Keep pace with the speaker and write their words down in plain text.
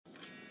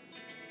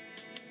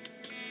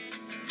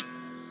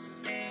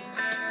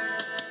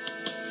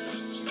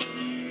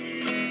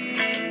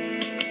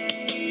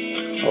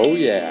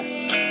yeah.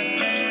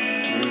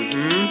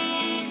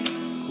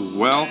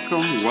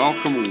 Welcome.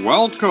 Welcome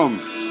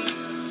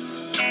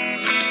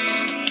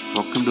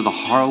to the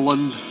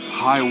Harland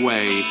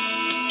Highway,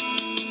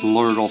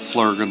 Lurdle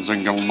Flurgans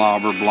and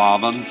Galnobber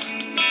Blobbins.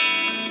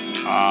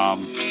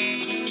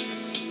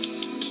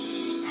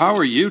 How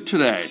are you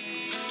today?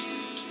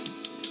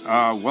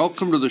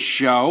 Welcome to the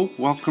show.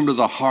 Welcome to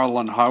the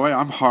Harland Highway.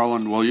 I'm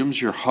Harland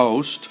Williams, your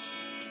host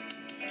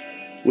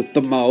with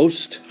the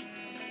most.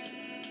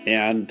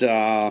 And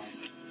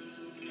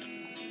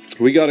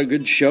we got a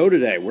good show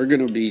today. We're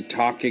going to be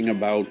talking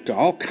about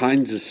all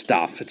kinds of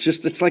stuff.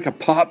 It's like a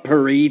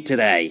potpourri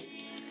today.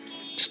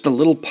 Just a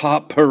little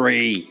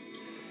potpourri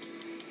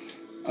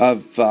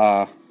of,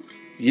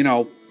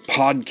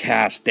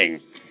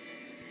 podcasting.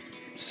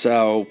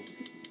 So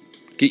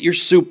get your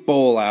soup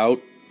bowl out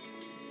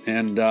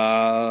and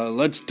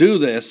let's do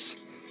this.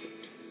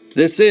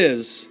 This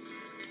is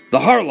the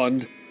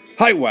Harland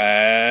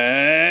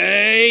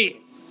Highway.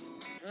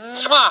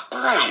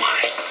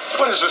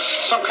 What is this,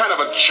 some kind of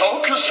a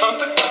joke or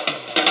something?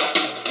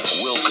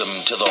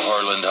 Welcome to the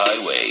Harland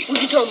Highway.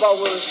 What you talking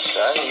about, Willis?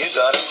 Son, you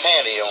got a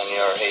panty on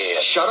your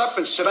head. Shut up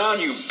and sit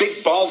down, you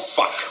big bald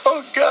fuck.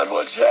 Oh, God,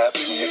 what's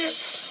happening here?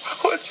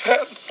 What's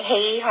happening?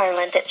 Hey,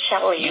 Harland, it's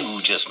Shelley.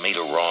 You just made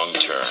a wrong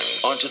turn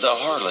onto the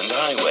Harland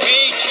Highway.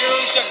 We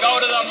choose to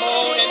go to the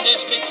moon in this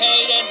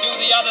decade and do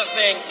the other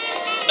thing.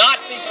 Not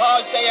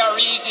because they are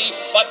easy,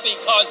 but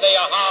because they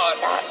are hard.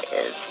 That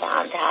is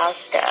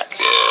fantastic.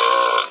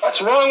 What's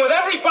wrong with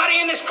everybody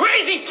in this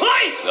crazy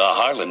place? The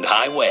Harland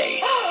Highway.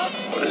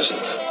 What is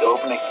it? The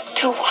opening?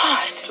 To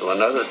what? To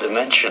another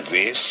dimension.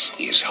 This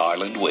is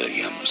Harland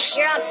Williams.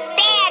 You're a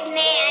bad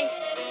man.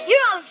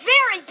 You're a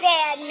very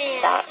bad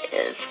man. That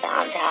is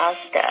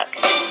fantastic.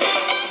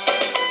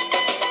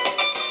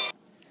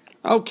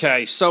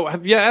 Okay, so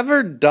have you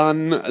ever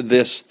done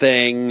this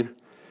thing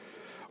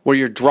where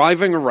you're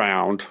driving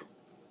around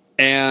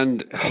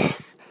and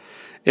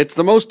it's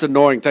the most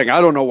annoying thing.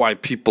 I don't know why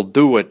people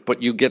do it,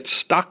 but you get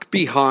stuck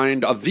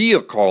behind a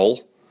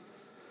vehicle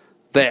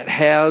that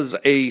has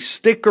a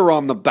sticker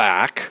on the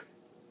back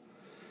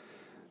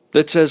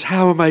that says,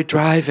 "How am I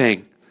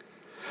driving?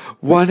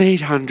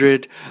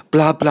 1-800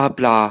 blah blah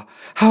blah.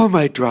 How am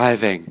I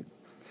driving?"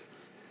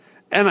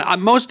 And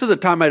most of the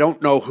time I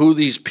don't know who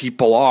these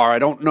people are. I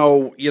don't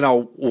know,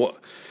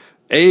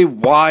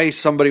 why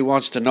somebody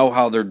wants to know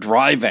how they're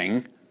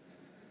driving.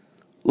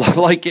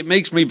 Like, it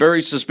makes me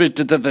very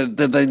suspicious.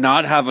 Did they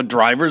not have a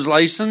driver's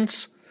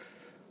license?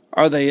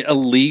 Are they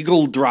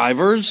illegal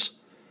drivers?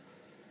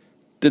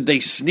 Did they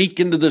sneak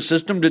into the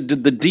system?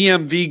 Did the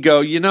DMV go,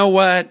 you know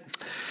what?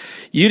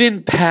 You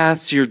didn't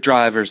pass your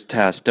driver's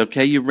test,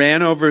 okay? You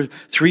ran over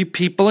 3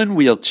 people in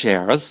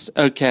wheelchairs,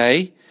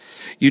 okay?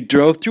 You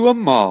drove through a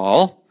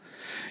mall.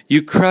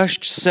 You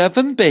crushed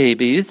 7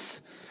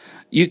 babies.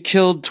 You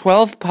killed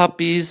 12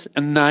 puppies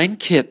and 9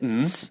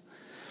 kittens.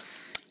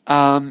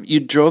 You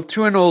drove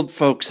through an old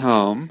folks'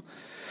 home.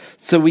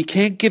 So we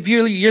can't give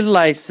you your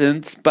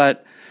license,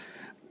 but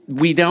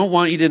we don't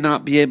want you to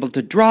not be able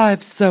to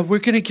drive, so we're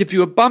going to give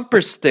you a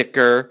bumper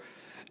sticker,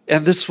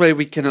 and this way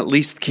we can at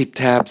least keep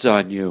tabs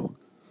on you.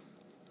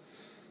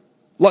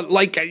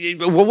 Like,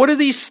 what are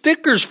these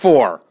stickers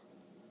for?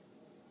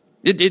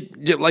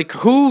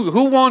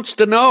 Who wants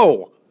to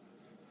know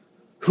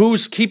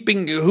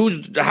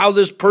how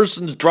this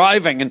person's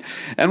driving?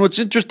 And what's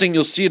interesting,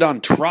 you'll see it on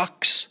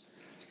trucks.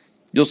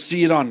 You'll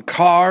see it on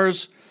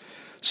cars.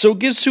 So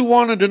guess who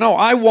wanted to know?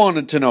 I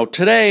wanted to know.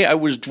 Today I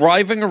was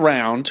driving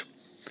around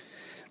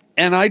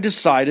and I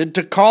decided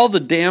to call the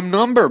damn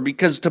number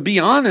because, to be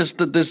honest,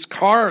 there was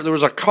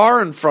a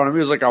car in front of me.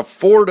 It was like a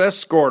Ford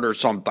Escort or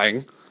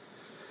something.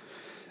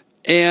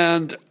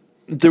 And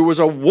there was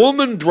a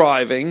woman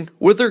driving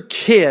with her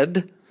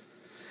kid,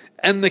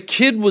 and the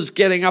kid was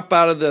getting up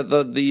out of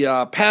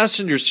the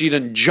passenger seat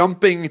and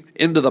jumping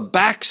into the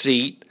back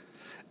seat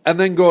and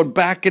then going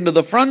back into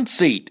the front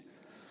seat.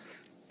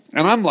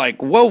 And I'm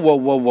like, whoa,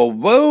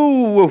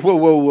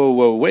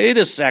 wait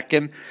a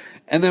second.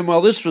 And then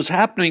while this was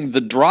happening, the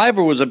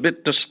driver was a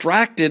bit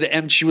distracted,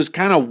 and she was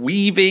kind of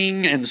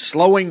weaving and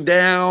slowing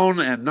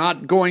down and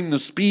not going the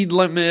speed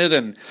limit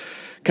and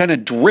kind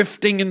of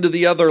drifting into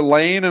the other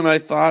lane. And I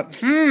thought,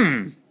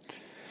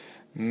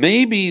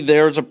 maybe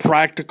there's a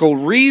practical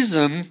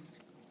reason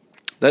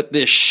that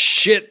this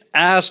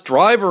shit-ass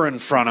driver in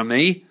front of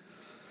me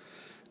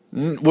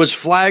was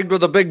flagged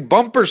with a big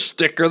bumper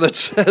sticker that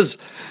says,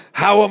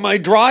 "How am I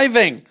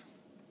driving?"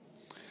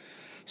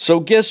 So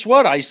guess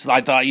what? I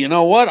thought, you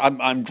know what?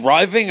 I'm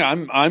driving.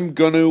 I'm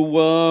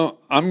gonna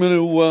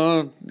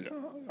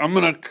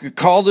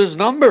call this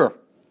number.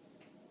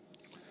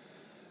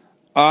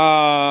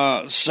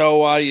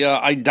 So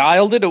I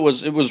dialed it. It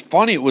was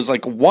funny. It was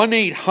like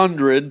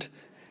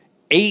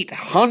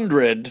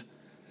 1-800-800,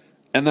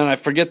 and then I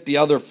forget the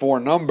other 4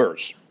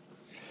 numbers.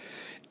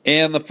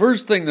 And the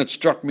first thing that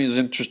struck me as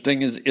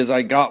interesting is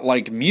I got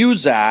like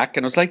Muzak,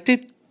 and it was like,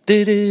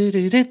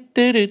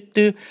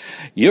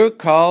 your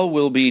call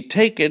will be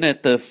taken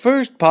at the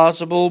first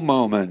possible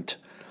moment.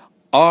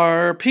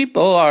 Our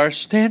people are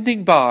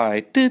standing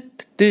by.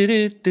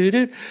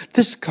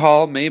 This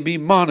call may be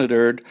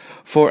monitored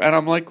for, and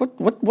I'm like,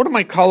 what am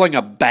I calling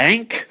a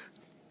bank?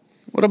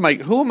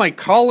 Who am I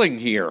calling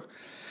here?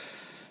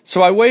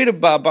 So I wait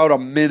about a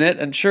minute,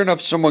 and sure enough,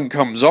 someone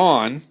comes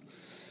on,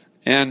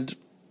 and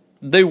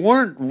they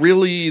weren't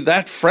really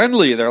that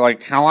friendly. They're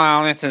like,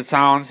 hello, this is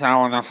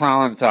so-and-so and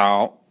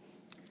so-and-so.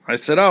 I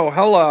said, oh,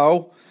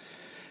 hello.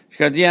 She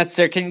goes, yes,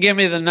 sir, can you give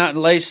me the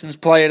license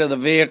plate of the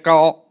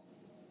vehicle?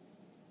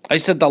 I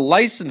said, the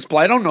license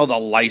plate? I don't know the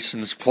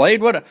license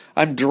plate. What?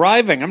 I'm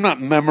driving. I'm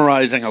not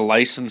memorizing a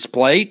license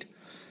plate.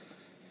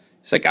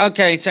 He's like,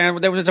 okay, sir,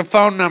 there was a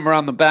phone number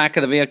on the back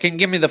of the vehicle. Can you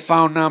give me the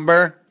phone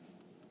number?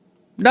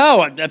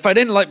 No, if I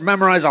didn't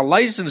memorize a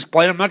license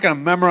plate, I'm not going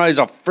to memorize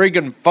a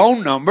friggin'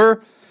 phone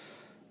number.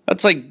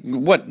 That's like,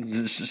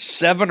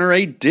 7 or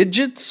 8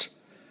 digits?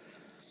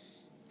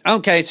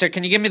 Okay, sir,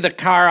 can you give me the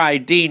car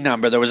ID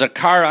number? There was a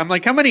car. I'm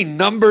like, how many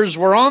numbers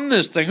were on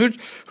this thing?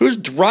 Who's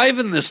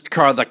driving this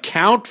car? The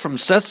Count from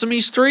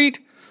Sesame Street?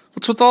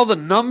 What's with all the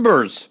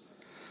numbers?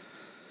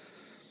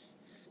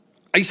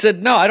 I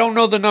said, no, I don't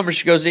know the number.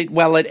 She goes,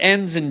 well, it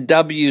ends in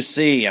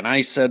WC. And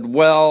I said,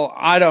 well,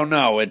 I don't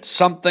know. It's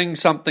something,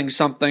 something,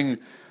 something,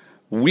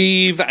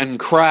 weave and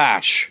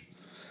crash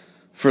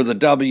for the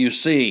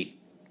WC.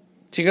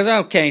 She goes,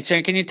 okay,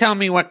 sir, can you tell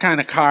me what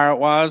kind of car it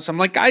was? I'm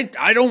like, I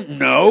don't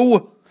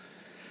know.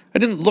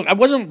 I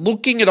wasn't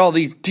looking at all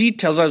these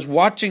details. I was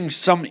watching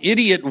some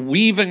idiot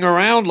weaving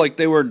around like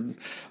they were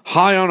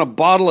high on a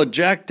bottle of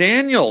Jack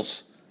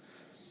Daniels.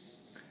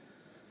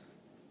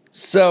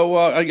 So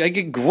I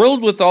get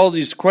grilled with all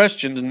these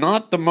questions,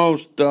 not the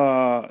most,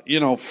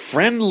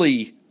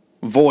 friendly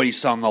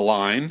voice on the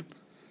line.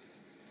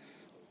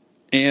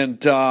 And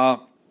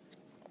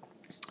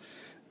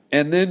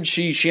then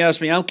she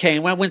asked me, okay,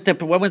 what was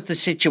the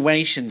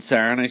situation,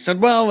 sir? And I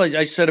said, well,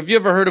 I said, have you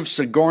ever heard of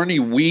Sigourney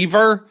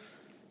Weaver?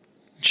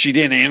 She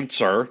didn't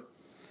answer.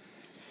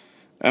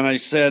 And I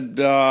said,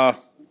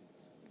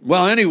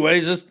 well,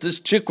 anyways, this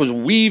chick was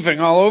weaving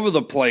all over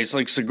the place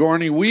like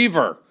Sigourney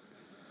Weaver.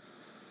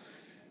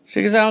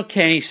 She goes,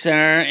 okay,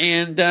 sir,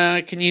 and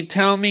can you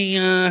tell me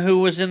who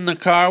was in the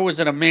car? Was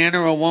it a man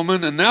or a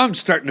woman? And now I'm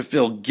starting to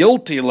feel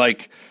guilty,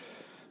 like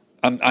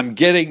I'm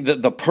getting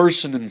the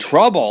person in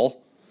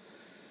trouble.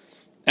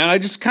 And I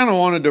just kind of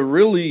wanted to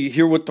really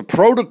hear what the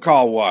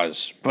protocol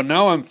was. But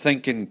now I'm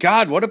thinking,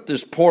 God, what if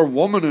this poor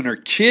woman and her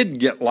kid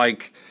get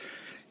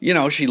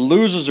she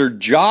loses her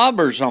job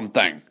or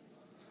something?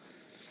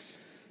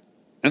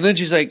 And then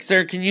she's like,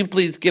 sir, can you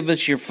please give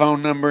us your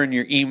phone number and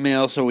your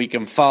email so we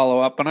can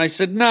follow up? And I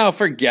said, no,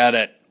 forget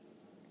it.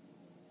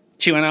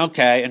 She went,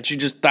 okay. And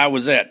that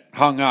was it.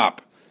 Hung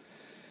up.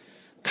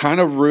 Kind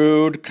of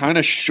rude, kind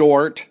of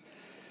short.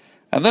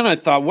 And then I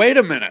thought, wait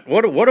a minute.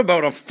 What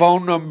about a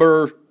phone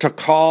number to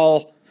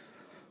call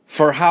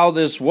for how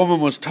this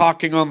woman was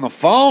talking on the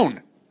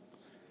phone?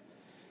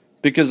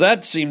 Because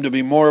that seemed to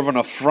be more of an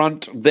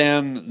affront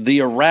than the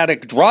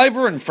erratic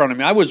driver in front of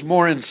me. I was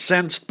more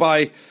incensed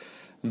by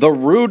the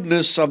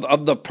rudeness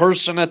of the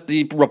person at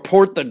the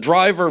report the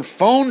driver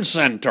phone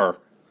center.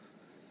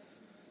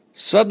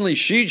 Suddenly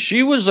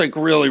she was like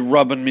really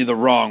rubbing me the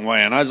wrong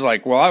way, and I was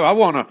like, well, I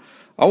want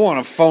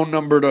a phone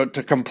number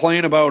to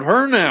complain about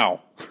her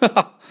now.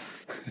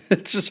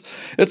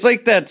 It's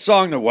like that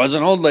song. There was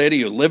an old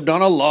lady who lived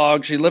on a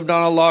log. She lived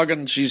on a log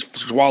and she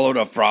swallowed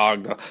a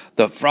frog.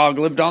 The frog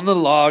lived on the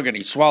log and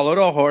he swallowed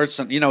a horse.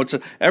 And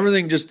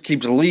everything just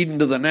keeps leading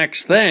to the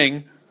next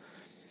thing.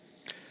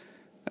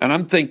 And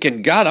I'm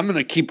thinking, God, I'm going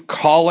to keep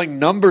calling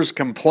numbers,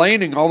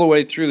 complaining all the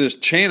way through this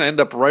chain. I end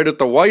up right at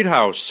the White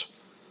House.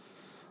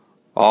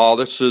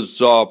 This is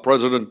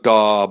President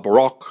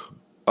Barack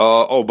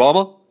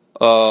Obama.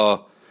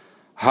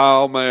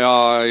 How may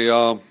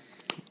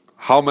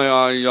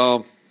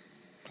I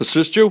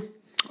assist you?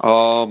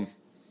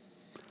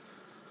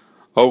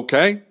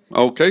 Okay.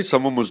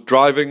 Someone was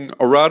driving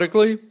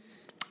erratically.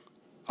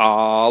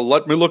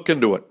 Let me look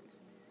into it.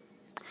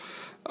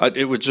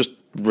 It was just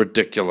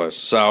ridiculous.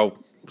 So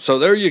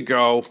there you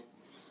go.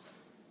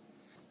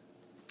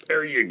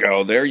 There you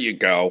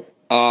go.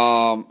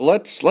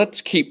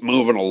 Let's keep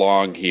moving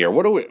along here.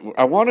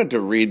 I wanted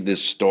to read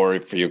this story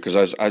for you because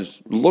I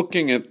was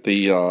looking at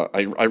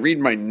I read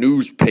my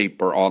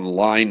newspaper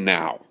online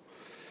now.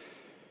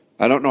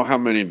 I don't know how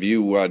many of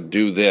you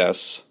do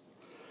this.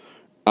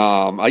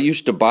 I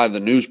used to buy the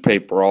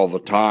newspaper all the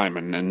time,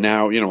 and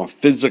now, a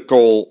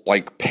physical,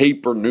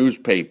 paper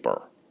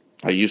newspaper.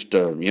 I used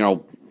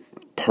to,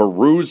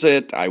 peruse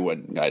it.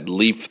 I'd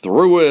leaf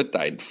through it.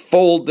 I'd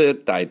fold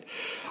it. I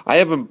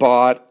haven't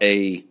bought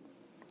a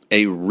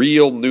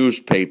real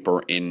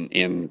newspaper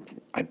in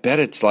I bet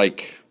it's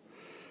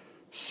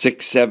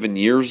 6-7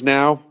 years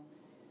now,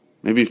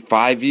 maybe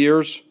 5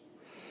 years.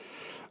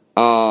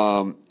 So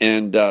I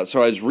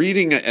was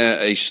reading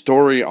a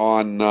story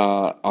on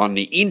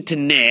the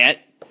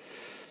internet,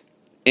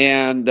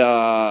 and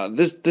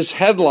this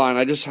headline,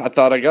 I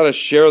thought I got to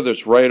share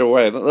this right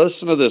away.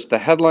 Listen to this. The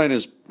headline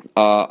is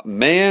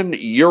 "Man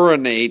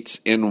urinates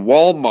in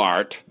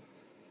Walmart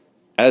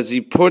as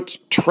he puts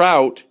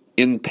trout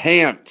in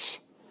pants.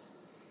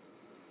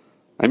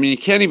 I mean, you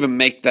can't even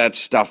make that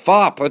stuff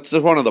up. That's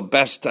one of the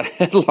best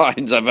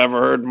headlines I've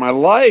ever heard in my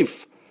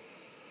life.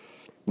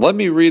 Let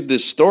me read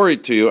this story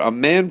to you. A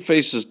man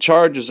faces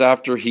charges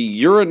after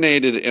he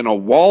urinated in a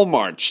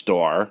Walmart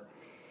store,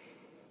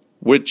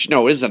 which,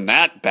 isn't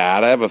that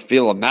bad. I have a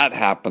feeling that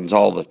happens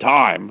all the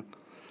time.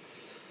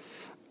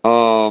 He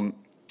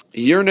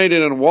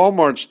urinated in a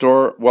Walmart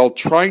store while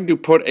trying to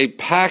put a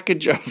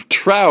package of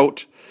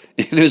trout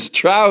in his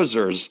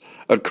trousers,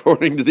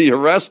 according to the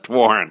arrest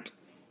warrant.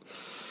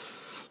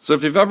 So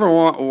if you've ever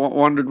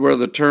wondered where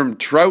the term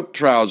trout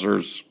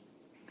trousers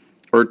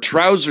or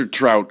trouser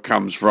trout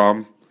comes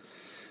from,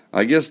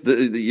 I guess,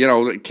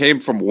 it came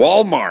from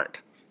Walmart.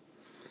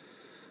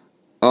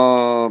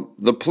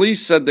 The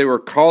police said they were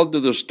called to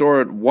the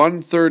store at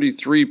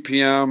 1:33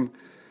 p.m.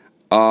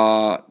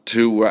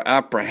 To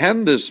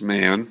apprehend this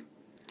man.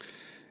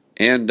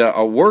 And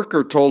a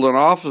worker told an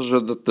officer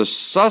that the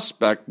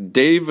suspect,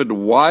 David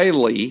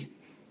Wiley,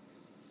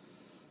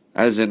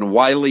 as in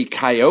Wile E.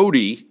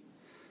 Coyote,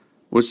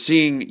 was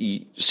seen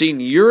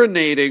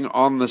urinating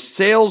on the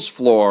sales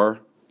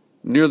floor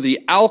near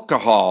the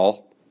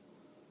alcohol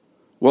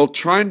while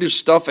trying to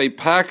stuff a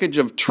package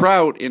of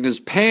trout in his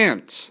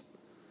pants.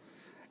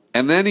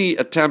 And then he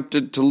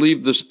attempted to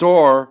leave the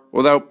store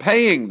without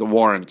paying, the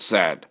warrant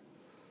said.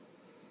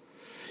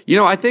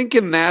 I think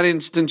in that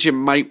instance you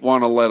might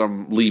want to let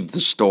him leave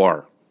the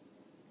store.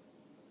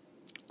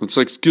 It's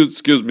like,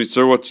 excuse me,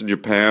 sir, what's in your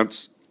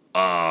pants?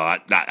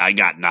 I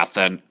got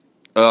nothing.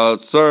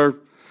 Sir,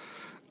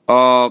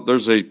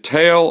 there's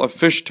a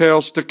fish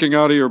tail sticking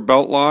out of your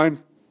belt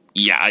line?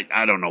 Yeah,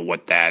 I don't know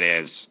what that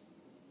is.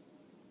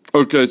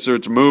 Okay, sir,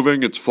 it's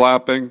moving, it's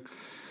flapping.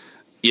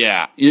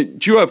 Yeah. Do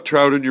you have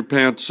trout in your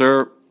pants,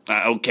 sir?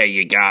 Okay,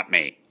 you got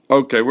me.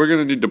 Okay, we're going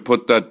to need to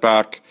put that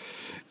back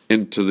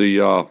into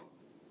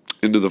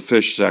the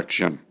fish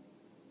section.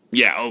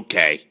 Yeah,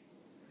 okay.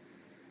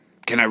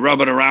 Can I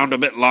rub it around a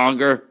bit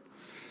longer?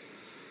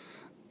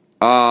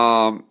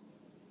 And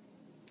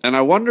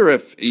I wonder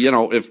if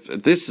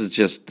this is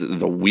just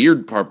the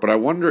weird part, but I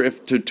wonder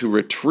if to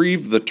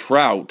retrieve the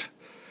trout,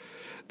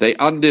 they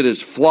undid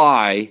his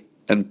fly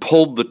and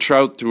pulled the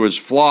trout through his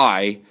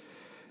fly,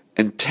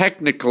 and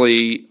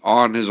technically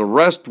on his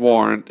arrest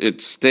warrant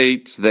it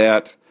states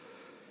that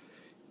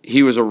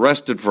he was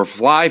arrested for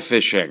fly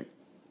fishing.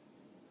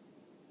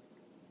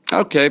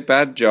 Okay,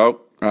 bad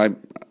joke.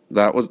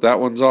 That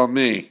one's on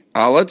me.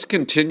 Let's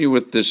continue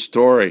with this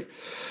story.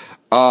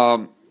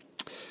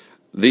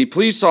 The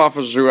police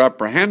officer who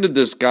apprehended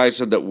this guy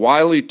said that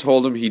Wiley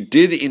told him he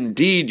did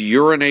indeed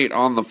urinate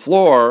on the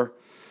floor,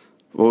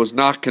 but was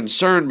not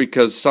concerned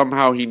because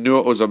somehow he knew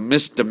it was a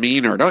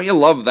misdemeanor. Don't you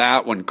love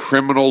that when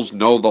criminals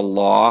know the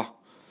law?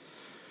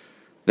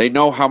 They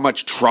know how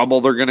much trouble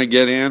they're going to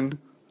get in.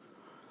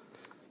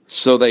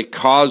 So they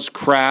cause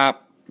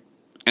crap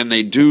and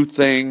they do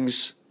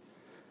things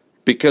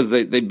because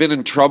they've been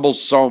in trouble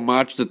so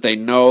much that they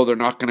know they're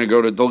not going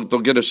to they'll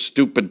get a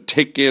stupid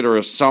ticket or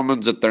a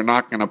summons that they're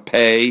not going to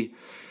pay.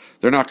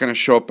 They're not going to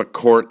show up at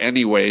court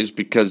anyways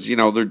because,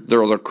 they're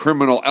the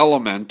criminal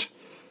element.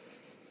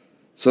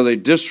 So they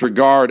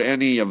disregard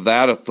any of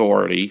that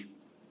authority.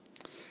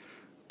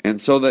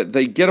 And so that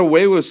they get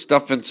away with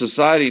stuff in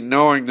society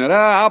knowing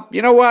that,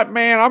 you know what,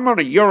 man, I'm going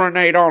to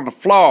urinate on the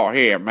floor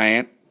here,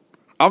 man.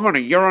 I'm going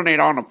to urinate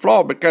on the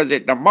floor because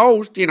at the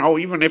most,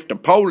 even if the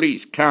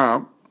police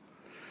come,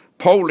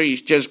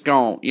 police just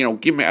gonna,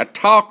 give me a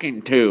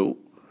talking to.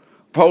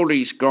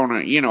 Police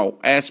gonna,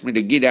 ask me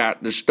to get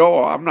out the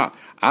store.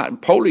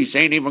 Police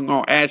ain't even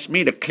gonna ask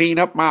me to clean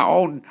up my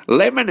own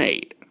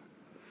lemonade.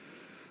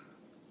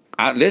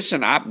 This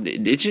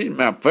is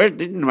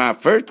my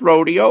first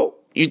rodeo.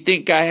 You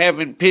think I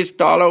haven't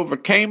pissed all over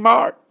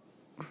Kmart?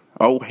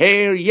 Oh,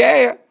 hell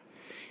yeah.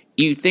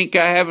 You think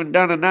I haven't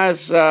done a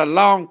nice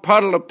long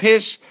puddle of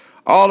piss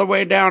all the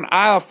way down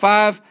aisle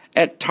 5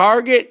 at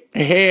Target?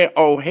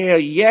 Hell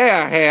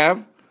yeah, I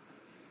have.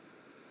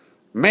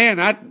 Man,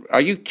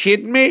 are you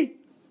kidding me?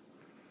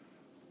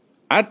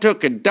 I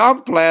took a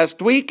dump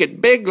last week at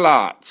Big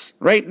Lots,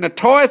 right in the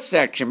toy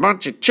section. A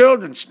bunch of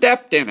children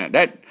stepped in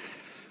it.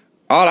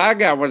 All I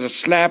got was a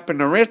slap in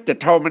the wrist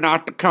that told me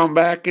not to come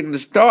back in the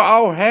store.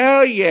 Oh,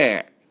 hell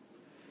yeah.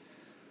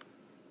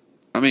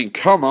 I mean,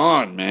 come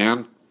on,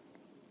 man.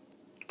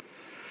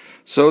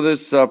 So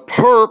this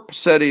perp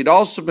said he'd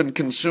also been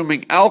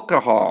consuming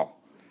alcohol.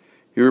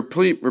 He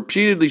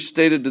repeatedly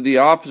stated to the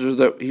officer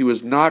that he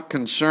was not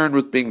concerned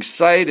with being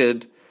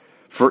cited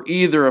for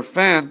either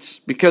offense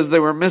because they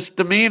were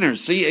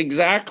misdemeanors. See,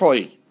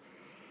 exactly.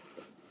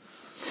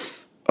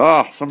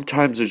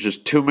 Sometimes there's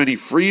just too many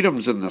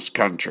freedoms in this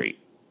country.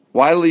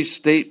 Wiley's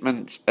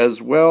statements,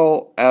 as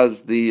well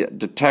as the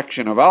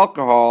detection of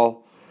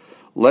alcohol,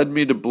 led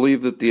me to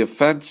believe that the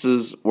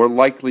offenses were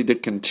likely to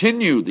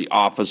continue, the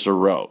officer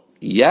wrote.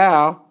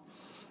 Yeah.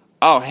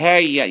 Oh,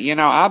 hey,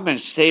 I've been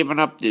saving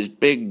up this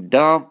big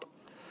dump.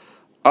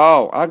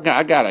 Oh,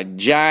 I got a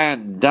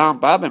giant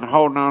dump. I've been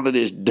holding on to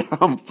this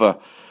dump for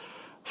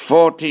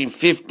 14,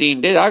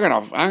 15 days. I'm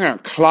gonna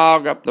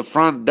clog up the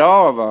front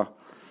door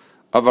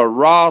of a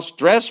Ross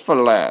Dress for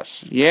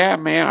Less. Yeah,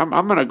 man,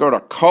 I'm gonna go to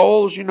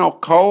Kohl's. You know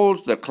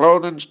Kohl's, the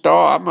clothing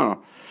store.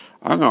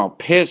 I'm gonna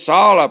piss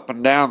all up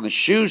and down the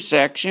shoe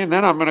section.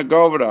 Then I'm gonna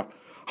go over to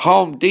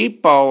Home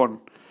Depot and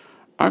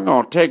I'm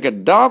gonna take a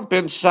dump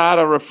inside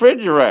a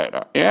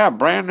refrigerator. Yeah,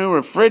 brand new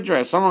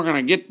refrigerator. Someone's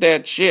gonna get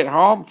that shit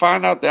home,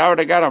 find out they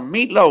already got a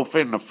meatloaf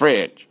in the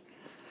fridge.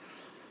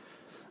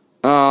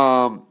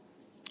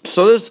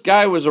 So this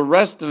guy was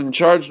arrested and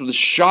charged with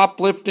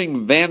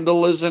shoplifting,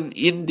 vandalism,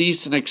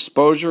 indecent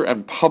exposure,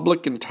 and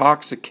public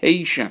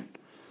intoxication.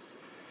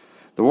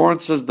 The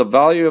warrant says the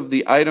value of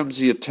the items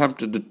he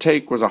attempted to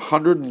take was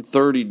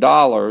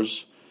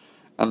 $130,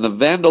 and the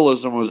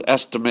vandalism was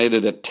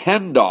estimated at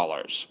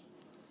 $10.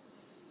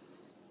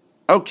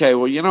 Okay,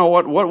 well, you know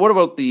what? What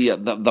about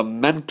the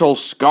mental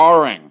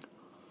scarring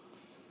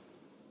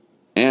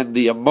and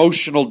the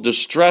emotional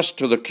distress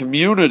to the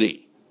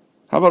community?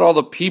 How about all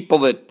the people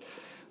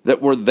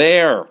that were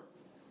there?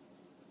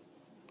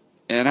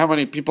 And how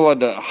many people had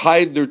to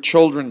hide their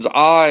children's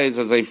eyes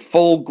as a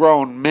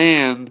full-grown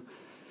man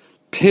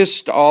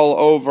pissed all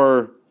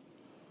over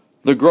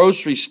the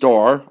grocery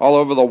store, all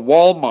over the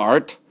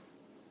Walmart,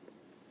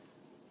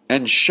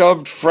 and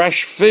shoved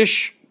fresh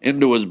fish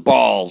into his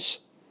balls?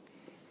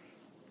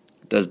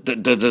 Does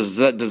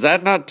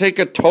that not take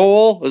a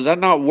toll? Is that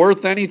not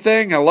worth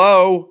anything?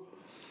 Hello?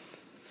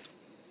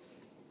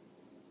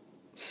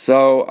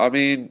 So, I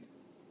mean,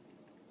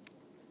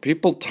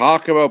 people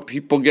talk about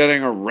people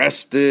getting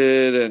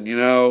arrested and, you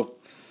know,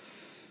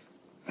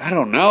 I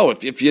don't know.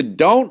 If you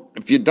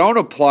don't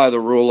apply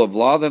the rule of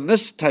law, then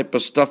this type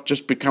of stuff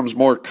just becomes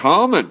more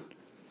common.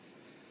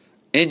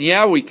 And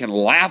yeah, we can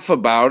laugh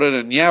about it,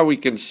 and yeah, we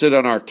can sit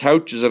on our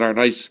couches in our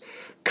nice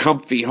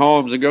comfy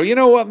homes and go, you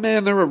know what,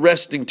 man, they're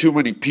arresting too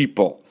many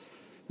people.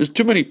 There's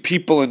too many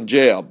people in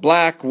jail.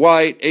 Black,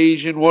 white,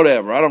 Asian,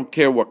 whatever. I don't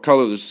care what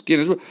color the skin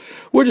is.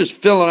 We're just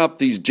filling up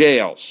these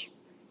jails.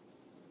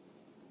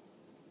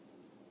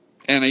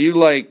 And are you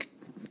like,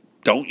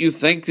 don't you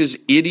think this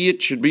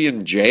idiot should be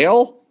in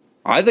jail?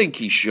 I think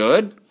he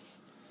should.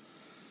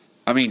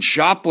 I mean,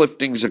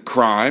 shoplifting's a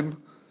crime.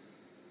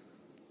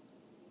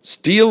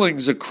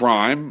 Stealing's a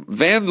crime.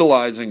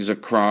 Vandalizing's a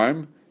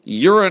crime.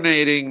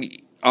 Urinating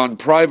on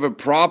private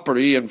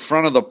property in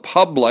front of the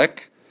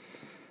public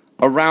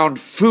around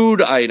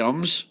food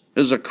items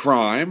is a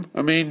crime.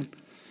 I mean,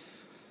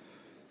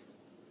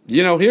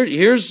 you know,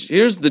 here's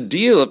the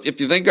deal. If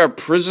you think our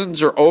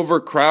prisons are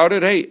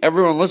overcrowded, hey,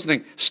 everyone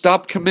listening,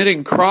 stop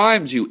committing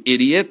crimes, you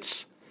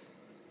idiots.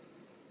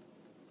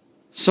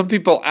 Some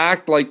people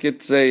act like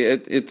it's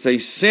a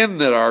sin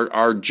that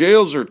our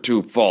jails are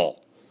too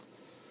full.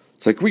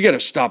 It's like, we got to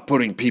stop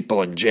putting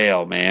people in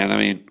jail, man. I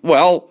mean,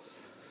 well,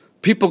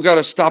 people got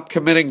to stop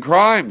committing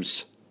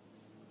crimes.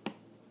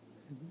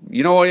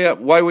 You know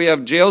why we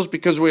have jails?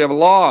 Because we have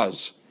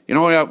laws. You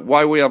know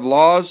why we have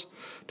laws?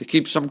 To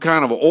keep some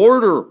kind of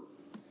order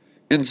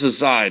in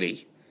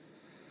society.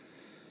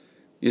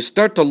 You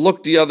start to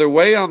look the other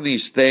way on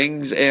these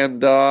things,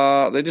 and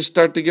they just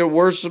start to get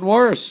worse and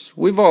worse.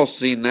 We've all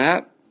seen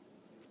that.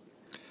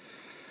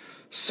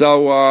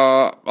 So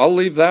I'll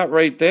leave that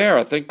right there.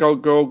 I think I'll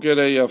go get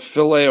a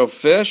fillet of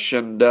fish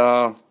and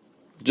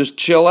just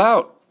chill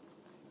out.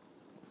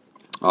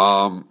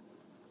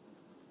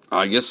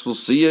 I guess we'll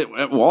see you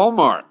at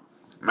Walmart.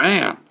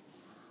 Man.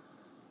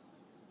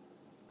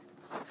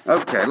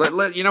 Okay,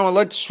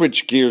 let's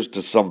switch gears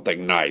to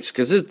something nice,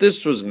 because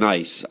this was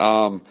nice.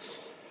 When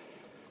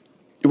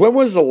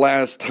was the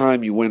last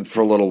time you went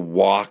for a little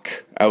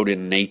walk out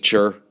in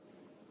nature?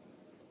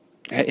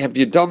 Have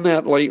you done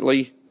that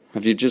lately?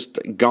 Have you just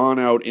gone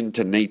out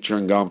into nature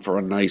and gone for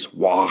a nice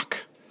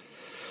walk?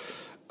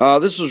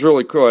 This was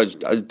really cool.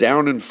 I was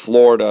down in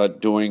Florida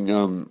doing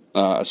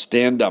a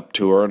stand-up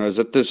tour, and I was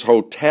at this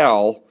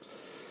hotel,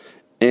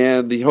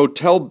 and the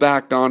hotel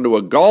backed onto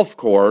a golf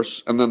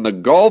course, and then the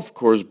golf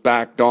course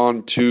backed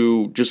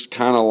onto just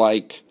kind of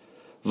like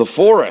the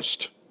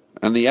forest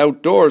and the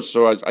outdoors,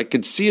 so I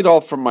could see it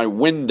all from my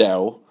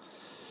window.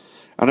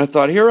 And I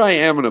thought, here I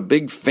am in a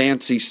big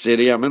fancy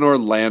city. I'm in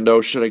Orlando.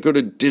 Should I go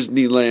to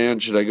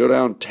Disneyland? Should I go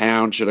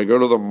downtown? Should I go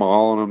to the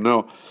mall? And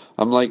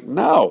I'm like,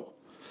 no,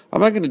 I'm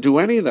not going to do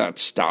any of that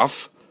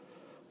stuff.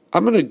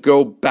 I'm going to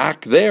go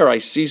back there. I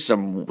see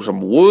some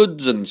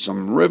woods and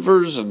some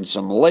rivers and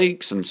some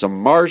lakes and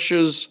some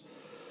marshes.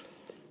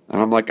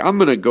 And I'm like, I'm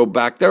going to go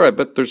back there. I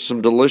bet there's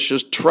some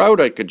delicious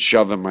trout I could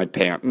shove in my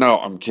pant. No,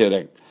 I'm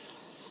kidding.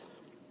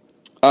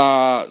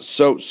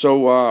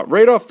 So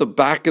right off the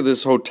back of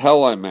this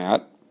hotel I'm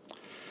at,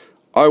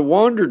 I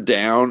wandered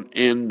down,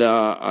 and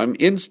I'm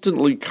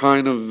instantly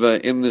kind of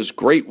in this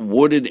great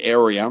wooded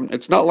area.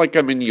 It's not like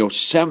I'm in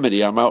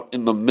Yosemite. I'm out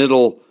in the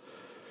middle.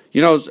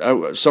 You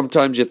know,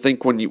 sometimes you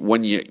think when you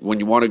want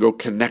to go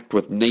connect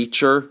with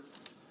nature,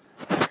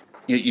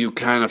 you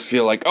kind of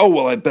feel like, oh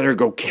well, I better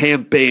go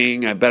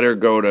camping. I better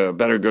go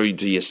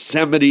to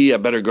Yosemite. I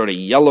better go to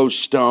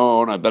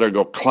Yellowstone. I better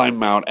go climb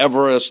Mount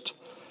Everest.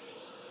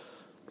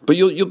 But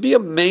you'll be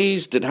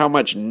amazed at how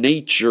much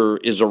nature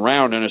is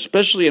around, and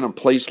especially in a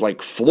place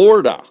like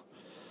Florida.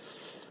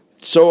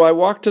 So I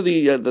walk to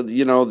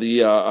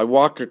I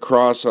walk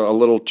across a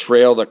little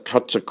trail that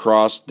cuts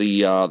across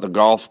the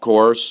golf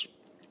course,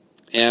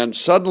 and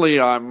suddenly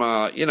I'm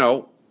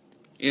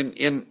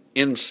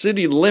in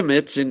city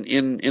limits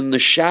in the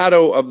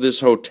shadow of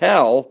this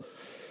hotel.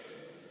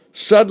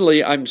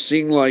 Suddenly, I'm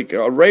seeing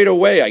right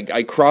away,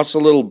 I cross a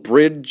little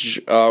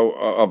bridge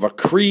of a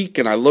creek,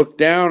 and I look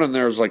down, and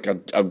there's like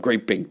a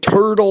great big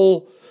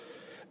turtle,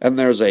 and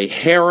there's a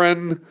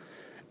heron,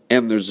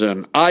 and there's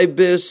an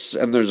ibis,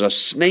 and there's a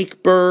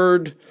snake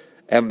bird,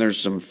 and there's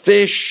some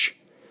fish.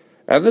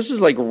 And this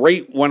is like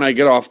right when I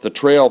get off the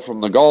trail from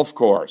the golf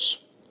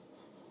course.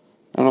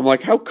 And I'm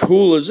like, how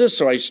cool is this?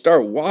 So I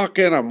start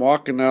walking. I'm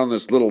walking down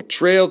this little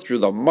trail through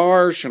the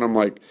marsh, and I'm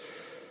like,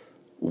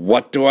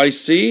 what do I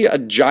see? A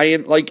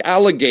giant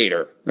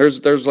alligator. There's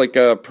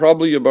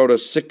probably about a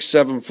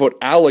 6-7 foot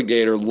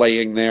alligator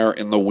laying there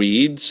in the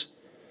weeds,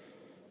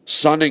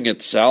 sunning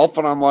itself,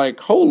 and I'm like,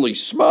 holy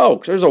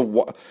smokes!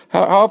 How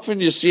often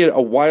do you see a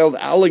wild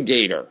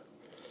alligator?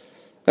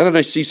 And then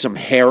I see some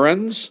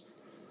herons,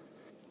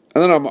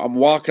 and then I'm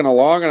walking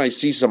along and I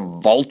see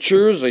some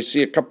vultures. I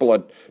see a couple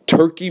of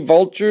turkey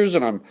vultures,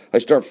 and I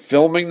start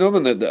filming them,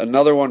 and then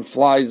another one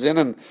flies in,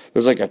 and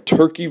there's like a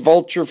turkey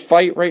vulture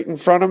fight right in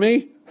front of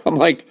me. I'm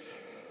literally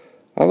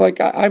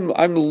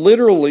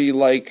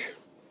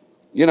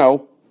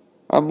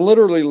I'm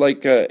literally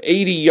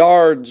 80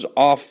 yards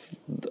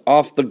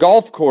off the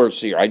golf course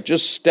here. I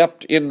just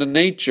stepped into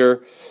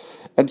nature,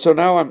 and so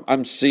now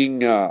I'm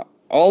seeing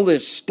all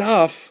this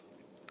stuff,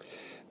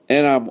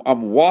 and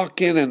I'm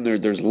walking, and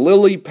there's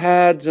lily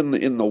pads in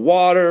the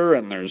water,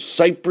 and there's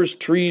cypress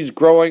trees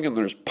growing, and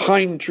there's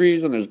pine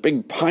trees, and there's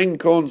big pine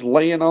cones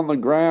laying on the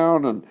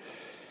ground, and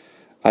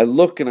I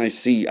look and I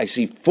see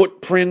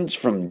footprints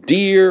from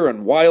deer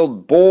and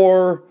wild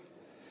boar,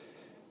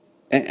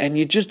 and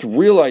you just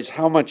realize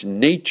how much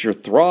nature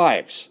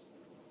thrives.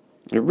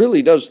 It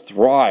really does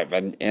thrive,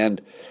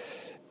 and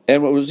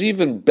what was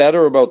even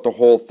better about the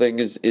whole thing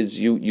is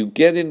you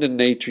get into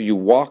nature, you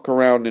walk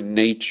around in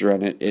nature,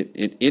 and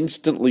it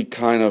instantly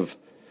kind of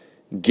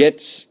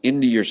gets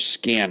into your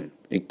skin.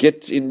 It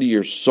gets into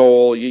your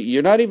soul.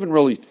 You're not even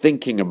really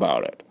thinking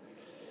about it.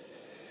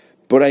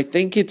 But I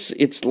think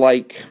it's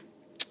like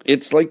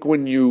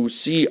when you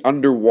see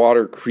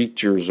underwater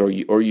creatures, or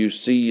you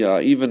see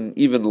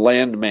even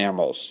land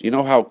mammals. You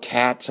know how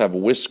cats have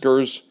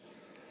whiskers?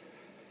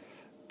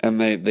 And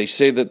they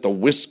say that the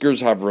whiskers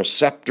have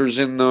receptors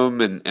in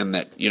them, and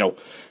that,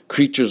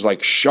 creatures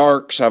like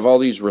sharks have all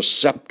these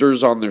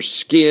receptors on their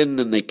skin,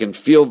 and they can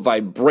feel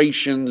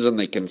vibrations, and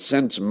they can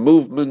sense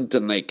movement,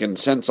 and they can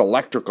sense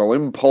electrical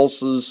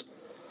impulses.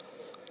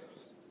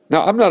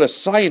 Now, I'm not a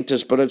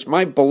scientist, but it's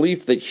my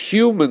belief that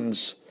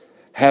humans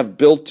have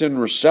built-in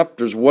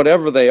receptors,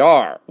 whatever they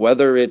are,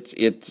 whether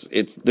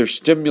they're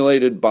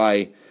stimulated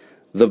by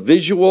the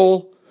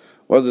visual,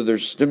 whether they're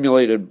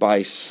stimulated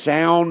by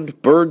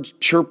sound, birds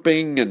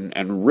chirping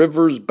and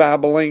rivers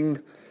babbling,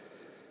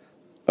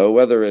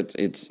 whether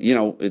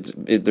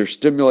they're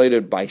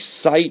stimulated by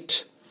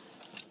sight.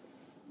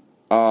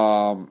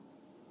 I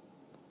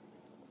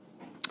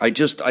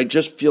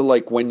just feel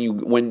like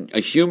when a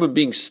human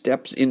being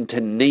steps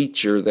into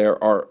nature,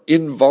 there are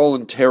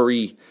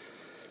involuntary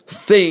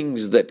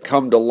things that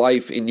come to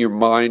life in your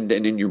mind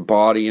and in your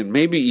body, and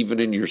maybe even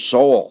in your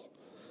soul.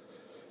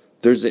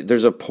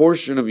 There's a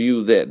portion of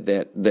you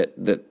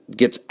that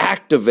gets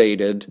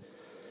activated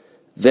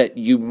that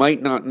you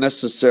might not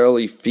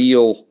necessarily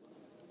feel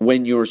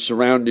when you're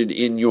surrounded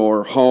in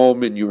your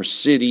home, in your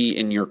city,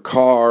 in your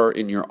car,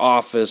 in your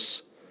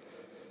office.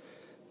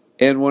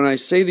 And when I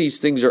say these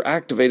things are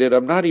activated,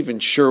 I'm not even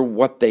sure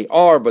what they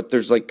are, but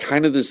there's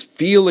kind of this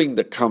feeling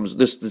that comes,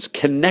 this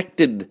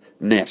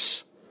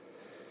connectedness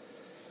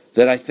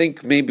that I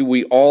think maybe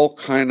we all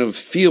kind of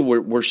feel.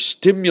 We're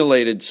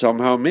stimulated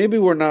somehow. Maybe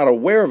we're not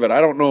aware of it.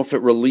 I don't know if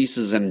it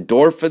releases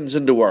endorphins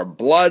into our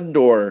blood,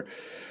 or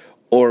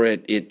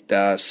it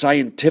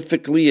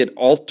scientifically it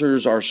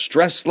alters our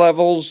stress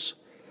levels.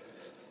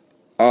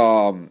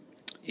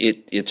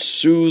 It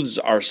soothes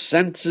our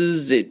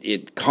senses.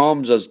 It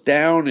calms us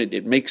down.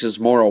 It makes us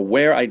more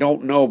aware. I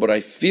don't know, but I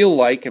feel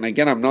like, and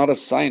again, I'm not a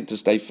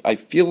scientist, I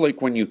feel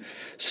like when you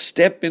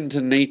step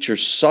into nature,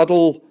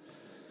 subtle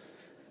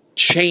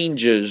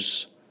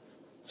changes,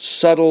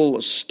 subtle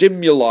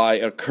stimuli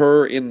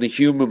occur in the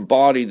human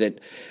body that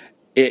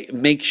it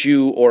makes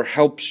you or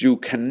helps you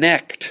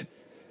connect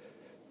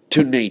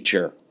to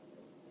nature.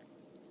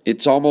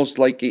 It's almost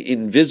like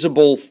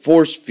invisible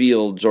force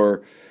fields,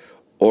 or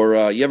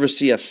you ever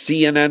see a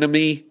sea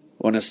anemone?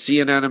 When a sea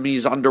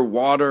anemone's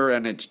underwater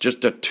and it's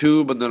just a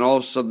tube, and then all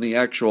of a sudden the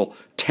actual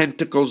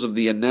tentacles of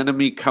the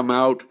anemone come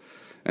out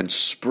and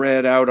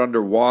spread out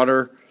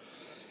underwater.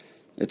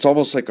 It's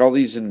almost like all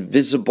these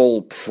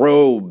invisible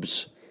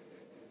probes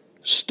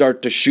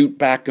start to shoot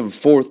back and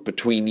forth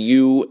between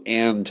you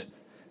and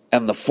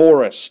the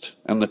forest,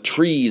 and the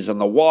trees, and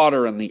the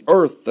water, and the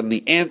earth, and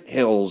the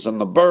anthills,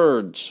 and the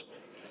birds.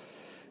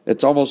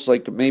 It's almost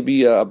like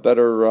maybe a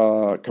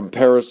better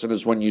comparison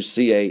is when you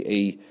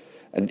see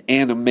an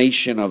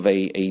animation of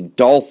a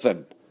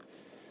dolphin,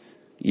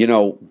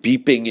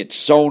 beeping its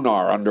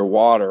sonar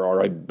underwater,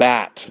 or a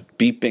bat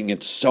beeping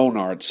its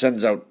sonar. It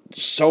sends out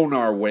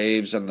sonar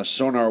waves, and the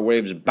sonar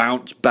waves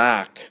bounce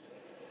back.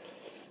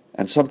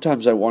 And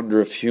sometimes I wonder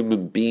if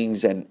human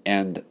beings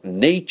and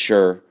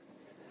nature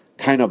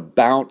kind of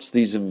bounce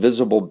these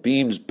invisible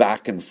beams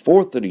back and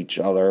forth at each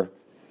other,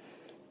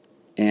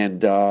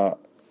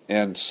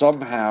 and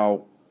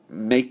somehow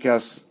make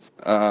us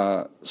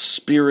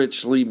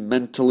spiritually,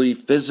 mentally,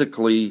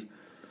 physically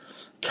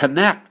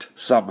connect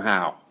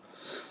somehow.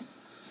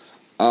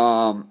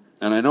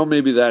 And I know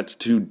maybe that's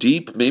too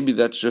deep. Maybe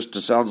that's just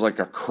sounds like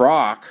a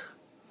crock.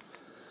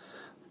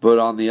 But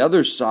on the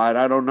other side,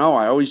 I don't know.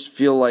 I always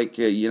feel like,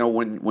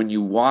 when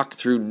you walk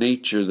through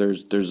nature,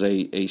 there's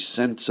a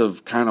sense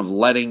of kind of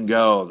letting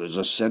go. There's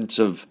a sense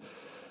of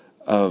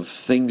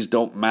things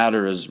don't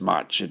matter as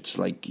much. It's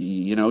like,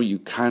 you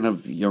kind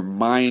of, your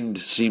mind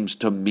seems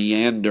to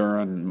meander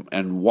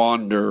and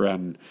wander,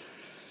 and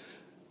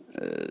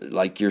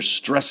like your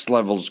stress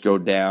levels go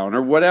down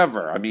or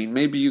whatever. I mean,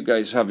 maybe you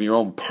guys have your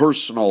own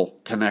personal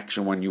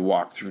connection when you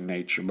walk through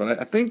nature,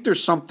 but I think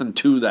there's something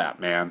to that,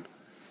 man.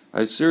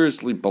 I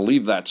seriously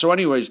believe that. So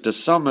anyways, to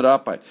sum it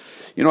up, I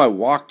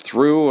walked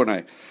through,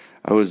 and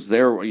I was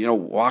there,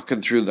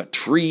 walking through the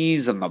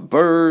trees and the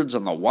birds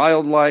and the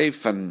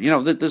wildlife, and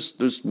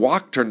this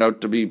walk turned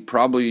out to be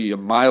probably a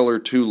mile or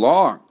two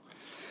long,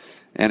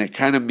 and it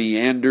kind of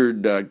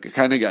meandered,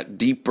 kind of got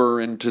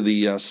deeper into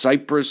the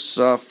cypress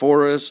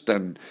forest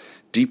and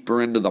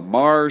deeper into the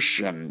marsh,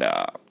 and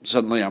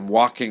suddenly I'm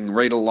walking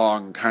right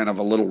along kind of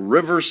a little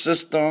river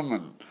system,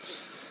 and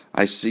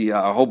I see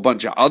a whole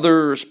bunch of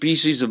other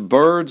species of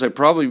birds. I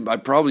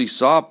probably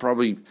saw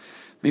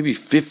maybe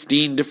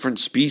 15 different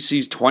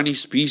species, 20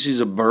 species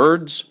of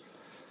birds,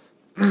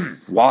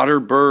 water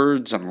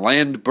birds and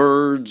land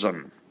birds,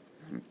 and,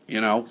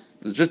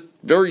 it's just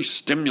very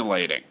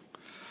stimulating.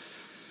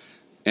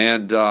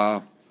 And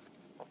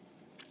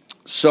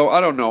so I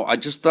don't know, I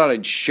just thought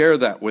I'd share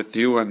that with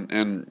you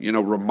and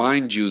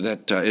remind you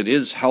that it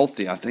is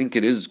healthy. I think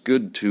it is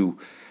good to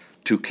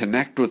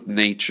connect with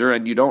nature,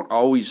 and you don't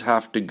always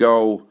have to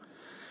go,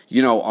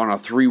 on a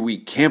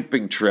 3-week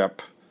camping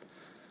trip,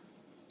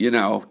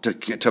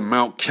 to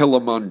Mount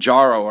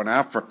Kilimanjaro in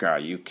Africa.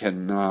 You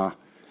can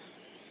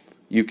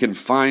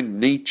find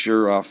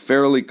nature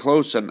fairly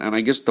close, and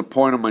I guess the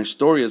point of my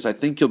story is I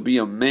think you'll be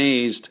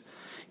amazed,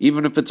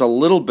 even if it's a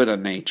little bit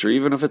of nature,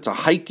 even if it's a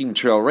hiking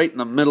trail right in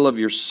the middle of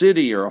your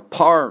city, or a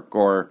park,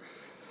 or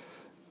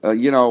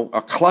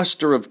a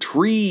cluster of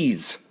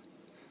trees.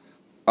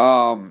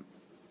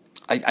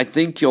 I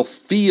think you'll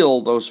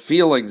feel those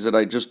feelings that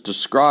I just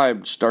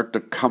described start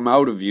to come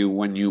out of you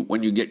when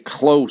you get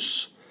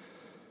close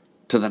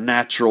to the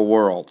natural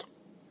world.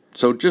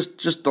 So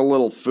just a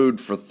little food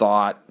for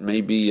thought.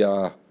 Maybe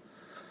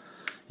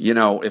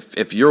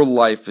if your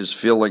life is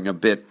feeling a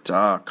bit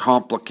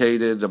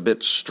complicated, a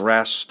bit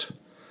stressed,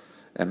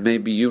 and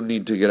maybe you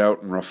need to get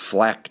out and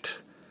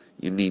reflect.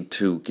 You need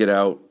to get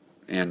out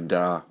and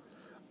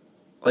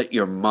let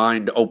your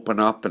mind open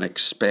up and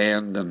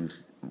expand and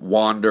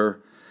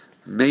wander.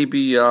 Maybe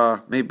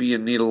you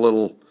need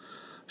a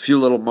few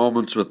little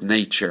moments with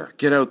nature.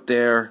 Get out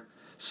there,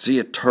 see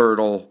a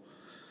turtle,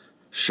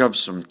 shove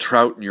some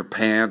trout in your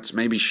pants,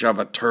 maybe shove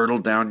a turtle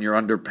down your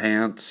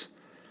underpants.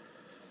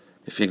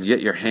 If you can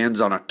get your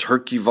hands on a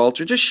turkey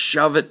vulture, just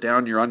shove it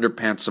down your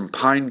underpants. Some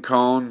pine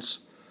cones.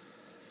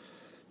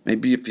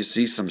 Maybe if you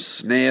see some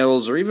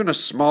snails, or even a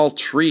small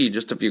tree,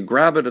 just if you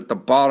grab it at the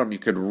bottom, you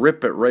could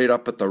rip it right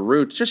up at the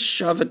roots. Just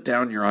shove it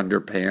down your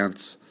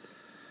underpants.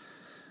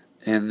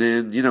 And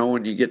then,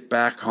 when you get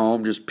back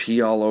home, just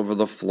pee all over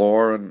the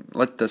floor and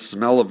let the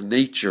smell of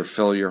nature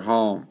fill your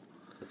home.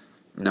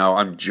 No,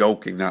 I'm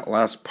joking. That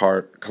last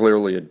part,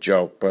 clearly a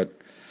joke, but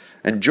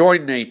enjoy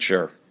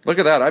nature. Look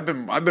at that.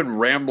 I've been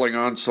rambling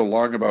on so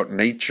long about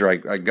nature.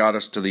 I got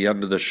us to the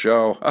end of the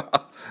show.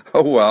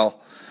 Oh well.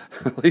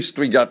 At least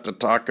we got to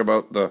talk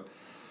about the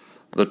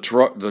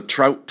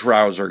trout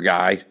trouser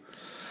guy.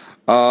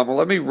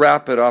 Let me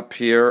wrap it up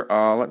here.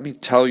 Let me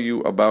tell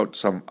you about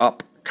some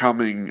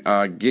upcoming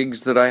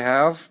gigs that I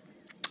have.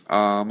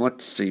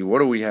 Let's see, what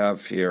do we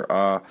have here?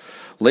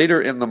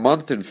 Later in the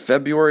month, in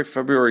February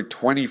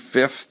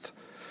 25th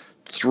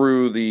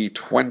through the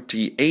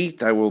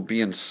 28th, I will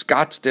be in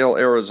Scottsdale,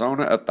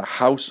 Arizona at the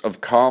House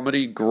of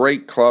Comedy.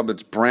 Great club.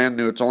 It's brand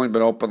new. It's only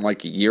been open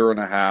like a year and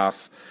a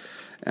half.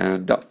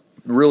 And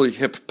really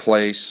hip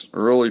place,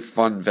 really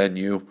fun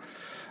venue.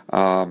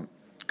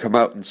 Come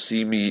out and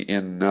see me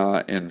in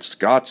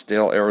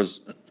Scottsdale,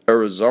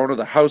 Arizona,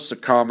 the House of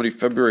Comedy,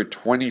 February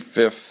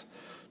 25th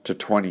to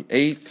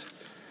 28th.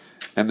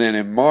 And then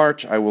in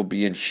March, I will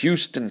be in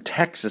Houston,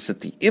 Texas at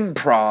the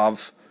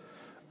Improv.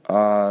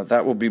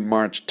 That will be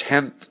March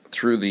 10th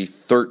through the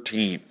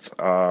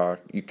 13th.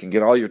 You can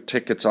get all your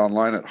tickets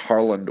online at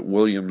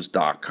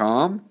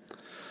harlandwilliams.com.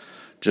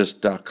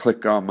 just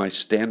click on my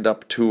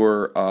stand-up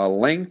tour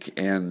link,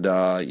 and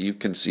you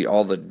can see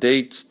all the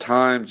dates,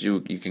 times.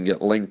 You can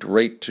get linked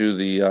right to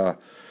the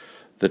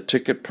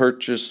ticket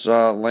purchase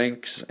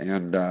links,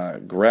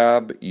 and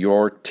grab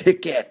your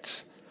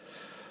ticket.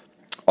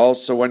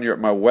 Also, when you're at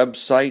my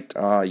website,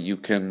 you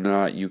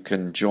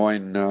can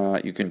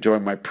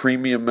join my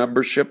premium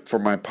membership for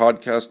my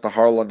podcast, The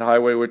Harland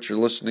Highway, which you're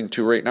listening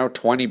to right now.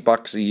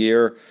 $20 a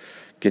year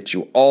gets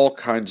you all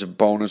kinds of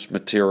bonus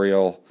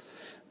material.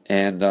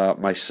 And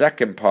my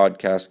second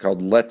podcast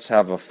called Let's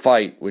Have a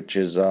Fight, which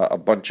is a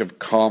bunch of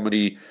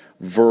comedy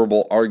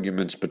verbal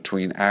arguments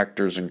between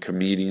actors and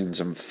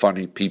comedians and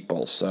funny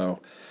people. So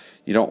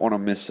you don't want to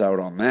miss out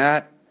on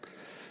that.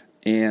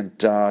 And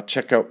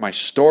check out my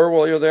store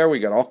while you're there. We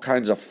got all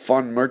kinds of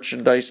fun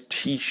merchandise,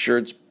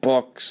 t-shirts,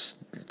 books,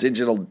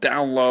 digital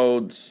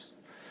downloads,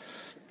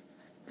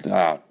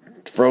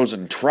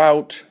 frozen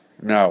trout.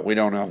 No, we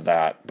don't have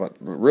that, but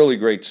really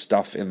great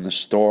stuff in the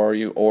store.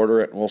 You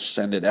order it, and we'll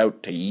send it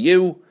out to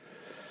you.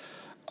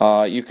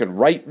 You can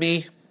write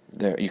me.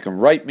 You can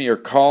write me or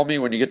call me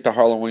when you get to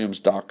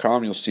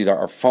harlandwilliams.com. You'll see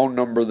our phone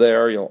number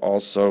there. You'll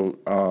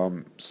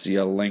also see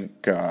a link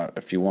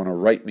if you want to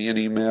write me an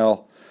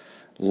email.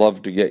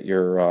 Love to get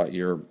your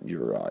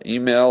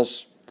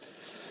emails.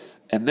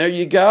 And there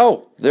you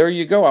go. There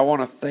you go. I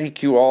want to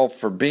thank you all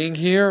for being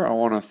here. I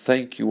want to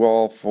thank you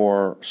all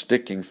for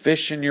sticking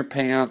fish in your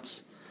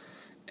pants.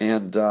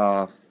 And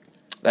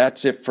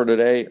that's it for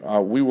today.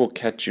 We will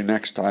catch you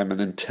next time.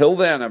 And until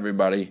then,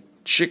 everybody,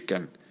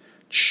 chicken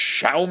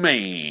chow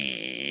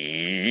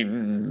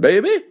mein,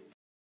 baby.